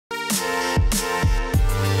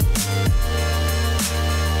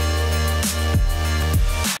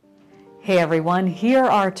Hey everyone, here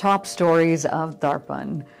are top stories of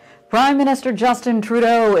DARPAN. Prime Minister Justin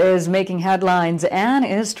Trudeau is making headlines and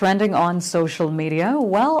is trending on social media,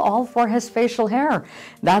 well, all for his facial hair.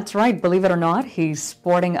 That's right, believe it or not, he's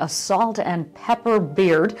sporting a salt and pepper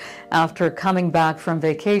beard after coming back from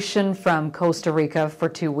vacation from Costa Rica for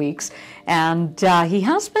 2 weeks. And he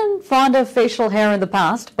has been fond of facial hair in the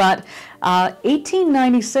past, but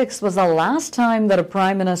 1896 was the last time that a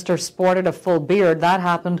prime minister sported a full beard. That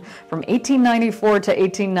happened from 1894 to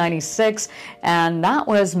 1896, and that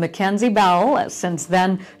was Mackenzie Bowell. Since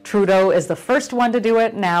then, Trudeau is the first one to do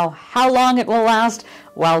it. Now, how long it will last?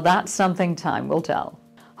 Well, that's something time will tell.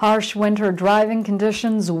 Harsh winter driving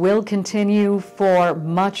conditions will continue for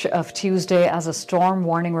much of Tuesday as a storm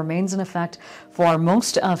warning remains in effect for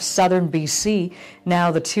most of southern BC. Now,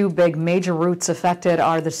 the two big major routes affected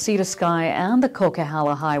are the Sea to Sky and the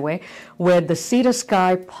Coquihalla Highway, with the Sea to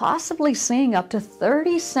Sky possibly seeing up to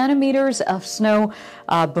 30 centimeters of snow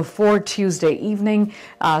before Tuesday evening.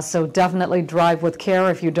 So definitely drive with care.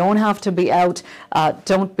 If you don't have to be out,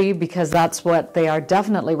 don't be, because that's what they are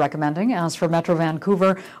definitely recommending. As for Metro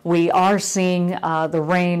Vancouver, we are seeing the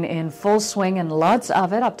rain in full swing and lots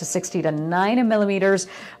of it, up to 60 to 90 millimeters,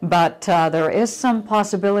 but there is some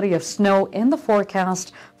possibility of snow in the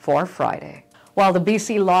forecast for Friday. While the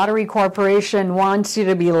BC Lottery Corporation wants you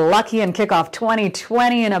to be lucky and kick off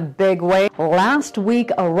 2020 in a big way, last week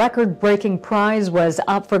a record-breaking prize was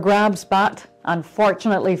up for grabs, but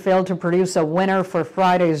unfortunately failed to produce a winner for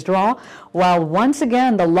Friday's draw, while once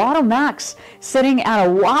again the Lotto Max sitting at a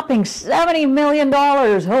whopping $70 million.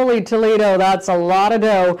 Holy Toledo, that's a lot of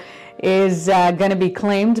dough, is going to be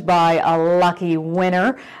claimed by a lucky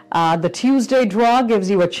winner. The Tuesday draw gives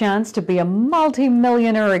you a chance to be a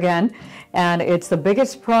multi-millionaire again, and it's the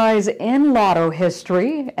biggest prize in Lotto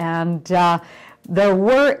history, and there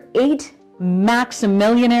were 8 Max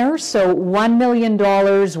millionaires, so $1 million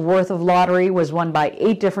worth of lottery was won by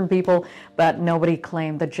 8 different people, but nobody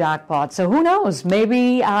claimed the jackpot. So who knows,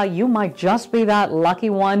 maybe you might just be that lucky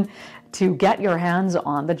one to get your hands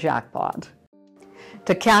on the jackpot.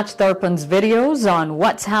 To catch DARPAN's videos on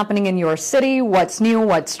what's happening in your city, what's new,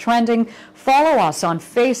 what's trending, follow us on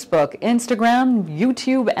Facebook, Instagram,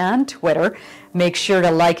 YouTube, and Twitter. Make sure to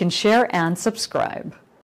like and share and subscribe.